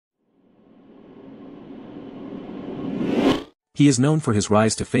He is known for his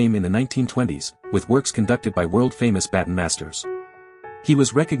rise to fame in the 1920s, with works conducted by world-famous baton masters. He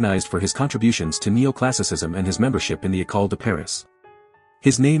was recognized for his contributions to neoclassicism and his membership in the École de Paris.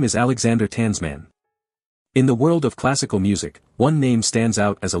 His name is Alexander Tansman. In the world of classical music, one name stands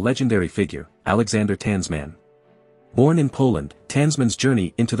out as a legendary figure, Alexander Tansman. Born in Poland, Tansman's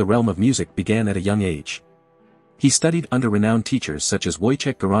journey into the realm of music began at a young age. He studied under renowned teachers such as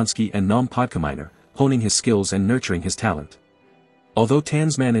Wojciech Gawronski and Naum Podkaminer, honing his skills and nurturing his talent. Although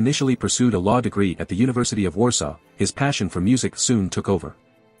Tansman initially pursued a law degree at the University of Warsaw, his passion for music soon took over.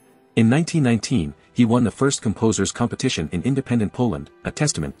 In 1919, he won the first composers' competition in independent Poland, a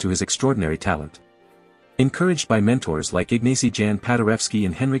testament to his extraordinary talent. Encouraged by mentors like Ignacy Jan Paderewski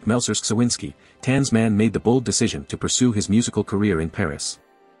and Henryk Melcer-Szczawinski, Tansman made the bold decision to pursue his musical career in Paris.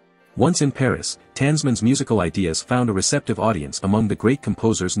 Once in Paris, Tansman's musical ideas found a receptive audience among the great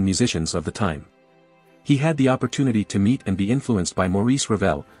composers and musicians of the time. He had the opportunity to meet and be influenced by Maurice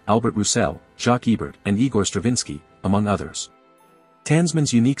Ravel, Albert Roussel, Jacques Ibert and Igor Stravinsky, among others.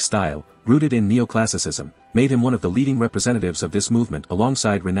 Tansman's unique style, rooted in neoclassicism, made him one of the leading representatives of this movement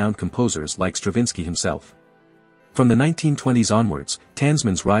alongside renowned composers like Stravinsky himself. From the 1920s onwards,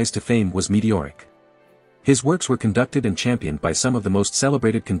 Tansman's rise to fame was meteoric. His works were conducted and championed by some of the most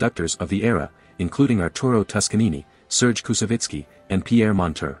celebrated conductors of the era, including Arturo Toscanini, Sergei Prokofiev, and Pierre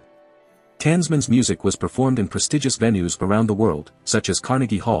Monteur. Tansman's music was performed in prestigious venues around the world, such as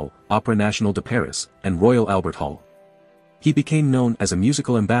Carnegie Hall, Opéra National de Paris, and Royal Albert Hall. He became known as a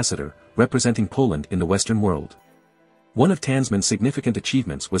musical ambassador, representing Poland in the Western world. One of Tansman's significant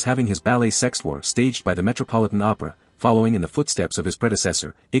achievements was having his ballet Sextwar staged by the Metropolitan Opera, following in the footsteps of his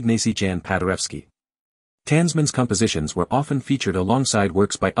predecessor, Ignacy Jan Paderewski. Tansman's compositions were often featured alongside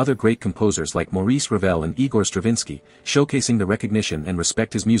works by other great composers like Maurice Ravel and Igor Stravinsky, showcasing the recognition and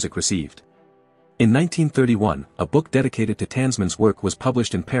respect his music received. In 1931, a book dedicated to Tansman's work was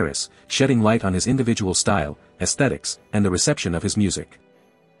published in Paris, shedding light on his individual style, aesthetics, and the reception of his music.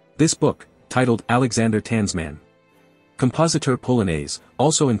 This book, titled Alexander Tansman, Compositeur Polonais,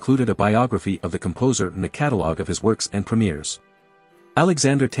 also included a biography of the composer and a catalogue of his works and premieres.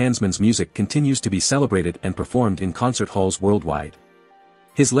 Alexander Tansman's music continues to be celebrated and performed in concert halls worldwide.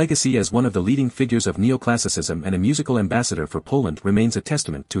 His legacy as one of the leading figures of neoclassicism and a musical ambassador for Poland remains a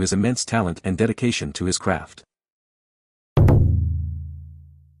testament to his immense talent and dedication to his craft.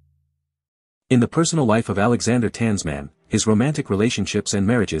 In the personal life of Alexander Tansman, his romantic relationships and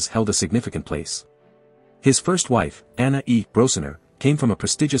marriages held a significant place. His first wife, Anna E. Brosiner, came from a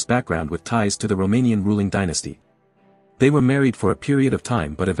prestigious background with ties to the Romanian ruling dynasty. They were married for a period of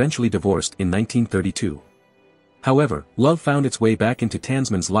time but eventually divorced in 1932. However, love found its way back into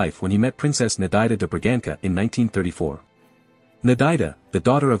Tansman's life when he met Princess Nadida de Braganca in 1934. Nadida, the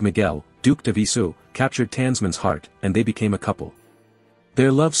daughter of Miguel, Duke de Visu, captured Tansman's heart, and they became a couple.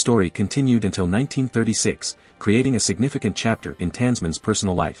 Their love story continued until 1936, creating a significant chapter in Tansman's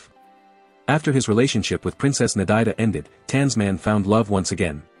personal life. After his relationship with Princess Nadida ended, Tansman found love once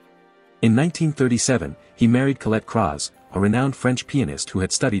again. In 1937, he married Colette Cros, a renowned French pianist who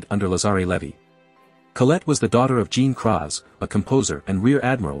had studied under Lazare Levy. Colette was the daughter of Jean Cros, a composer and rear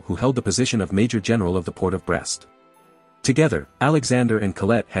admiral who held the position of Major General of the port of Brest. Together, Alexander and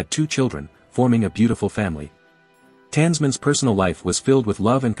Colette had 2 children, forming a beautiful family. Tansman's personal life was filled with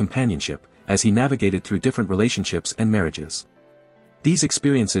love and companionship, as he navigated through different relationships and marriages. These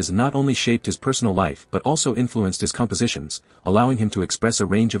experiences not only shaped his personal life but also influenced his compositions, allowing him to express a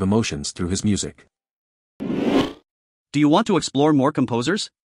range of emotions through his music. Do you want to explore more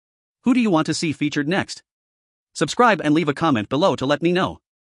composers? Who do you want to see featured next? Subscribe and leave a comment below to let me know.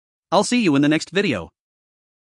 I'll see you in the next video.